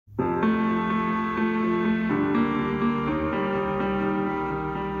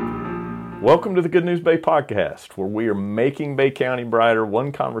Welcome to the Good News Bay podcast, where we are making Bay County brighter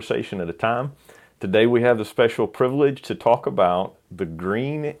one conversation at a time. Today we have the special privilege to talk about the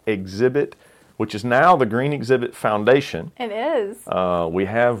Green Exhibit, which is now the Green Exhibit Foundation. It is. We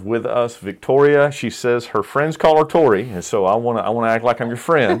have with us Victoria. She says her friends call her Tori, and so I want to act like I'm your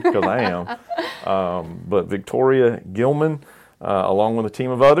friend, because I am. But Victoria Gillman, along with a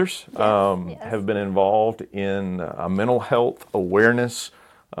team of others, have been involved in mental health awareness,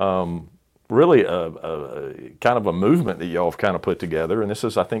 really a kind of a movement that y'all have kind of put together. And this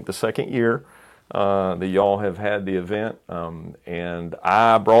is, I think, the second year that y'all have had the event. And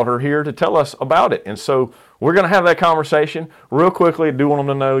I brought her here to tell us about it. And so we're going to have that conversation real quickly. I do want them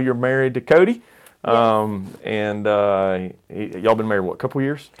to know you're married to Cody. And y'all been married, what, a couple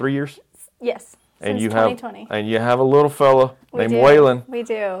years? 3 years? Yes. And Since you 2020. and you have a little fella named do. Waylon. We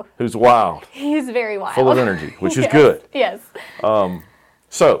do. Who's wild. He's very wild. Full of energy, which is Yes. good. Yes.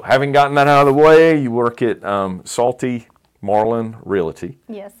 So, having gotten that out of the way, you work at Salty Marlin Realty,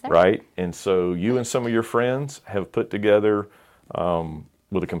 Yes, sir. right? And so you and some of your friends have put together,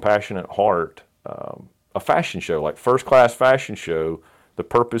 with a compassionate heart, a fashion show, like first-class fashion show. The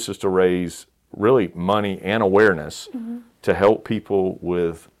purpose is to raise really money and awareness to help people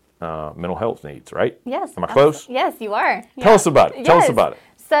with mental health needs, right? Yes. Am I close? Yes, you are. Tell us about it. Yes. Tell us about it.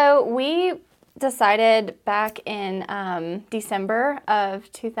 So we decided back in December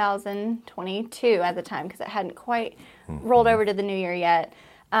of 2022 at the time, because it hadn't quite rolled over to the new year yet.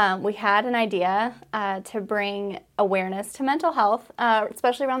 We had an idea to bring awareness to mental health,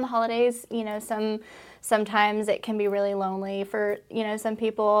 especially around the holidays. You know, sometimes it can be really lonely for, some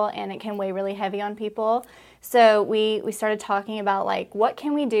people, and it can weigh really heavy on people. So we started talking about, like, what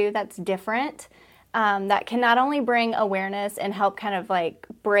can we do that's different, that can not only bring awareness and help kind of like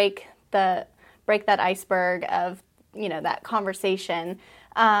break that iceberg of, that conversation.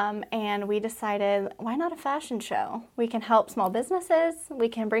 And we decided, why not a fashion show? We can help small businesses, we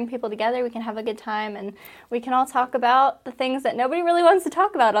can bring people together, we can have a good time, and we can all talk about the things that nobody really wants to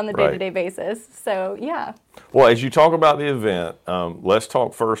talk about on the day-to-day basis. So, yeah. Well, as you talk about the event, let's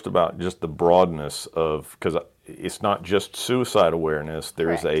talk first about just the broadness of, because it's not just suicide awareness.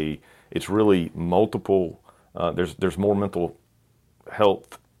 There's it's really multiple, there's more mental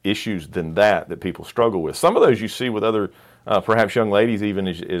health issues than that people struggle with. Some of those you see with other, perhaps young ladies, even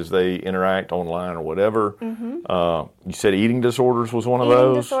as they interact online or whatever. You said eating disorders was one of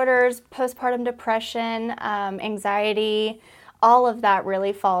those? Eating disorders, postpartum depression, anxiety, all of that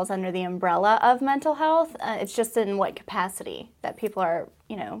really falls under the umbrella of mental health. It's just in what capacity that people are,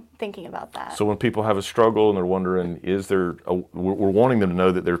 thinking about that. So when people have a struggle and they're wondering, we're wanting them to know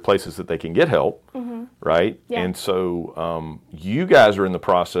that there are places that they can get help, right? Yeah. And so you guys are in the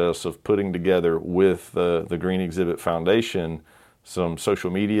process of putting together with the Green Exhibit Foundation some social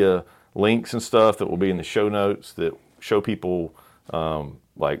media links and stuff that will be in the show notes that show people,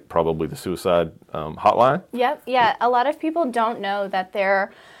 like probably the suicide hotline. Yep. Yeah. A lot of people don't know that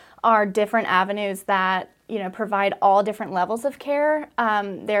there are different avenues that provide all different levels of care.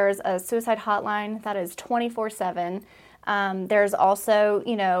 There's a suicide hotline that is 24/7. There's also,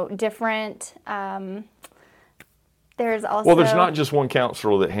 different. There's also. Well, there's not just one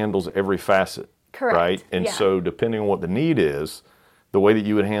counselor that handles every facet. Correct. Right, and so depending on what the need is, the way that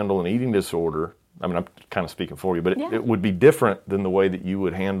you would handle an eating disorder. I mean, I'm kind of speaking for you, but it would be different than the way that you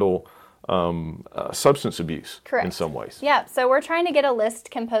would handle substance abuse. Correct. In some ways. Yeah, so we're trying to get a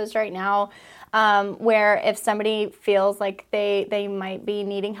list composed right now where if somebody feels like they might be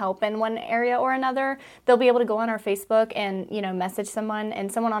needing help in one area or another, they'll be able to go on our Facebook and, message someone,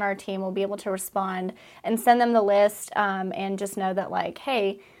 and someone on our team will be able to respond and send them the list, and just know that, like,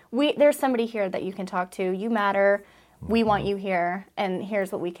 hey, there's somebody here that you can talk to. You matter. We want you here, and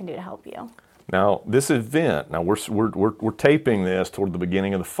here's what we can do to help you. Now, this event, we're taping this toward the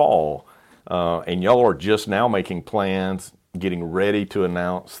beginning of the fall, and y'all are just now making plans, getting ready to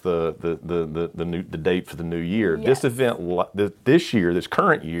announce the date for the new year. Yes. This event this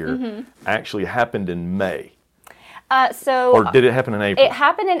current year, actually happened in May. Or did it happen in April? It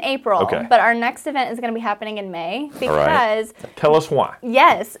happened in April, okay. But our next event is going to be happening in May because... All right. Tell us why.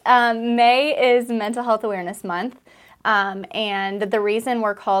 Yes. May is Mental Health Awareness Month. And the reason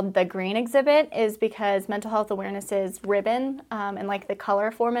we're called the Green Exhibit is because mental health awareness is ribbon, and like the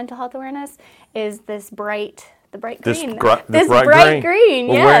color for mental health awareness is the bright green. This bright green.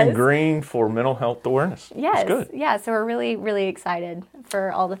 We're yes. wearing green for mental health awareness. Yes. That's good. Yeah. So we're really, really excited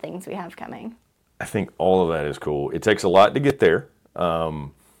for all the things we have coming. I think all of that is cool. It takes a lot to get there.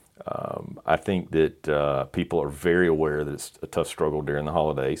 I think that people are very aware that it's a tough struggle during the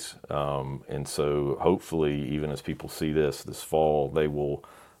holidays. And so hopefully, even as people see this fall, they will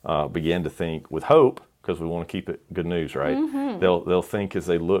begin to think with hope, because we want to keep it good news, right? They'll think as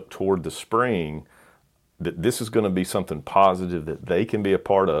they look toward the spring that this is going to be something positive that they can be a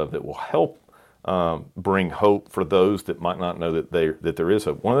part of that will help bring hope for those that might not know that there is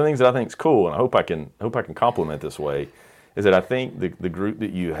hope. One of the things that I think is cool, and I hope I can compliment this way, is that I think the group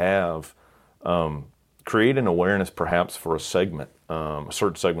that you have create an awareness perhaps for a segment, a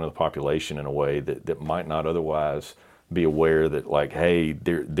certain segment of the population in a way that might not otherwise be aware that, like, hey,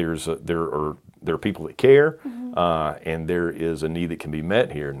 there are people that care, and there is a need that can be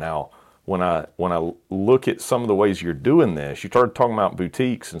met here. Now, when I look at some of the ways you're doing this, you started talking about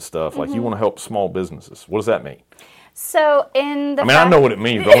boutiques and stuff, like you want to help small businesses. What does that mean? So I know what it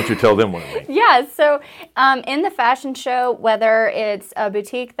means, but I want you to tell them what it means. Yeah, so in the fashion show, whether it's a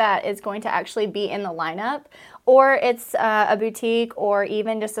boutique that is going to actually be in the lineup, or it's a boutique or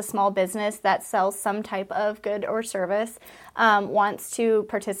even just a small business that sells some type of good or service, wants to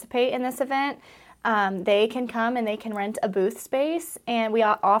participate in this event, they can come and they can rent a booth space, and we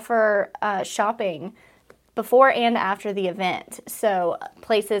offer shopping before and after the event. So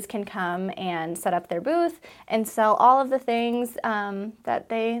places can come and set up their booth and sell all of the things that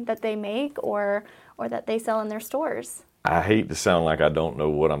they make or that they sell in their stores. I hate to sound like I don't know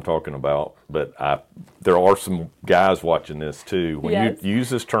what I'm talking about, but there are some guys watching this too. When you use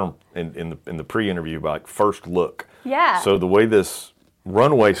this term in the pre-interview about first look. Yeah. So the way this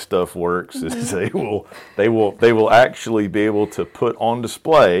runway stuff works is they will actually be able to put on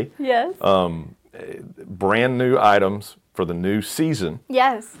display brand new items for the new season.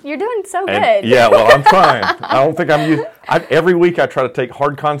 Yes, you're doing so good. Yeah, well, I'm trying. I don't think every week I try to take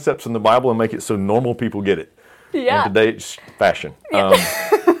hard concepts in the Bible and make it so normal people get it. Yeah. And today it's fashion.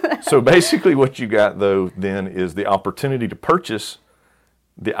 So basically what you got, though, then is the opportunity to purchase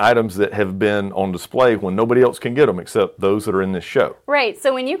the items that have been on display when nobody else can get them except those that are in this show. Right.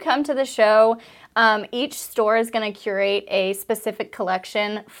 So when you come to the show, each store is going to curate a specific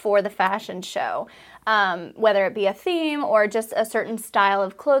collection for the fashion show, whether it be a theme or just a certain style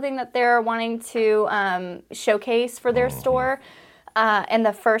of clothing that they're wanting to showcase for their store. And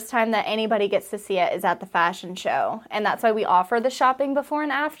the first time that anybody gets to see it is at the fashion show. And that's why we offer the shopping before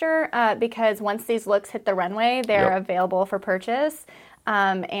and after, because once these looks hit the runway, they're available for purchase.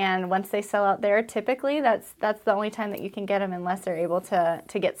 And once they sell out there, typically that's the only time that you can get them unless they're able to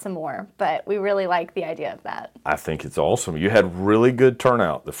get some more. But we really like the idea of that. I think it's awesome. You had really good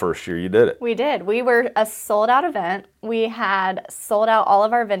turnout the first year you did it. We did. We were a sold-out event. We had sold out all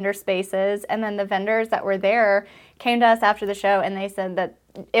of our vendor spaces, and then the vendors that were there came to us after the show, and they said that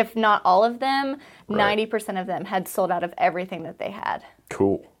if not all of them, 90% of them had sold out of everything that they had.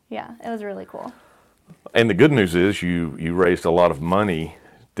 Cool. Yeah, it was really cool. And the good news is you raised a lot of money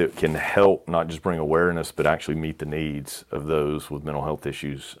that can help not just bring awareness, but actually meet the needs of those with mental health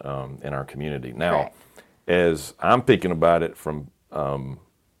issues in our community. Now, as I'm thinking about it from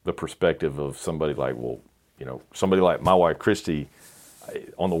the perspective of somebody like, somebody like my wife, Christy,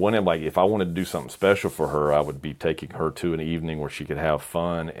 on the one hand, like if I wanted to do something special for her, I would be taking her to an evening where she could have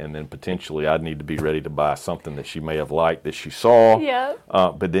fun, and then potentially I'd need to be ready to buy something that she may have liked that she saw. Yeah.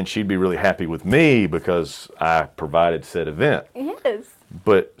 But then she'd be really happy with me because I provided said event. Yes.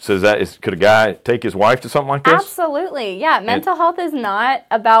 But so could a guy take his wife to something like this? Absolutely. Yeah. Mental health is not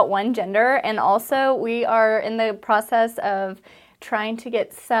about one gender, and also we are in the process of trying to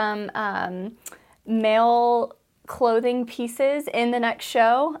get some male clothing pieces in the next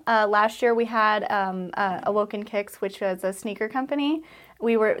show. Last year we had Awoken Kicks, which was a sneaker company.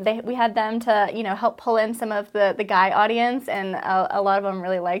 We had them to help pull in some of the guy audience, and a lot of them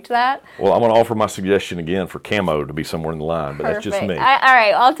really liked that. Well, I'm going to offer my suggestion again for camo to be somewhere in the line, but Perfect. That's just me. All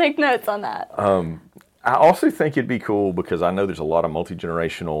right, I'll take notes on that. I also think it'd be cool because I know there's a lot of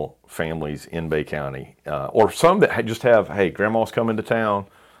multi-generational families in Bay County, or some that just have, hey, grandma's coming to town,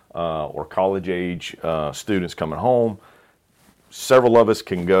 or college-age students coming home. Several of us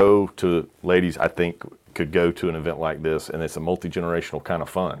can go to, ladies, I think, could go to an event like this, and it's a multi-generational kind of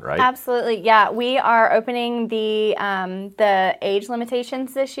fun, right? Absolutely, yeah. We are opening the age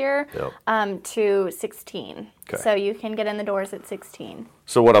limitations this year to 16. Okay. So you can get in the doors at 16.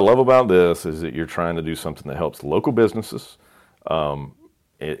 So what I love about this is that you're trying to do something that helps local businesses.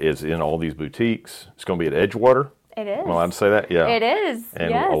 It is in all these boutiques. It's going to be at Edgewater. It is. Am I allowed to say that? Yeah. It is,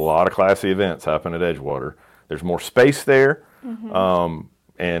 and a lot of classy events happen at Edgewater. There's more space there. Mm-hmm.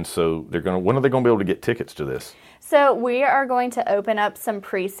 And so when are they going to be able to get tickets to this? So we are going to open up some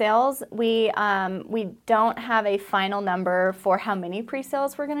pre-sales. We don't have a final number for how many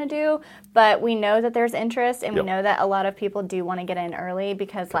pre-sales we're going to do, but we know that there's interest, and we know that a lot of people do want to get in early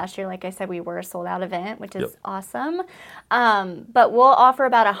because last year, like I said, we were a sold-out event, which is awesome. But we'll offer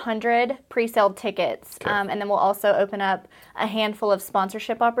about 100 pre-sale tickets, and then we'll also open up a handful of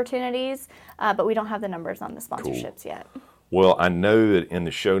sponsorship opportunities, but we don't have the numbers on the sponsorships yet. Well, I know that in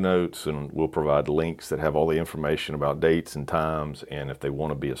the show notes, and we'll provide links that have all the information about dates and times, and if they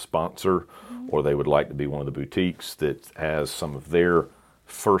want to be a sponsor or they would like to be one of the boutiques that has some of their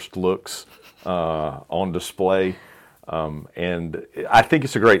first looks on display. And I think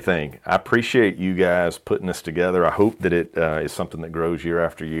it's a great thing. I appreciate you guys putting this together. I hope that it is something that grows year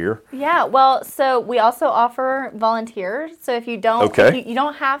after year. Yeah, well, so we also offer volunteers. So if you don't, you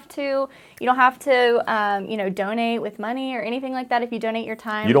don't have to, donate with money or anything like that. If you donate your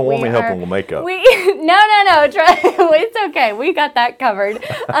time, you don't want me helping with makeup. No. It's okay. We got that covered.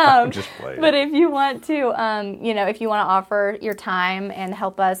 I'm just playing. But if you want to, if you want to offer your time and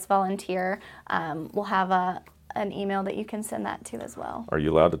help us volunteer, we'll have an email that you can send that to as well. Are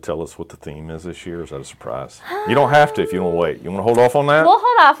you allowed to tell us what the theme is this year? Is that a surprise? You don't have to if you want to wait. You want to hold off on that? We'll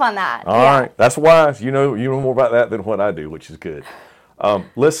hold off on that. All right. That's wise. You know more about that than what I do, which is good.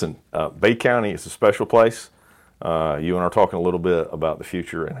 Listen, Bay County is a special place. You and I are talking a little bit about the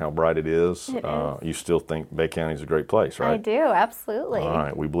future and how bright it is. You still think Bay County is a great place, right? I do, absolutely. All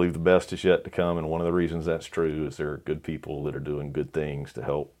right. We believe the best is yet to come, and one of the reasons that's true is there are good people that are doing good things to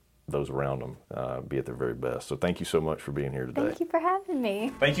help those around them be at their very best. So thank you so much for being here today. Thank you for having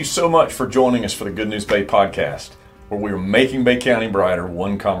me. Thank you so much for joining us for the Good News Bay podcast, where we are making Bay County brighter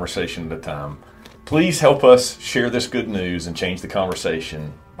one conversation at a time. Please help us share this good news and change the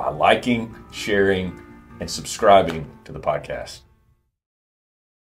conversation by liking, sharing, and subscribing to the podcast.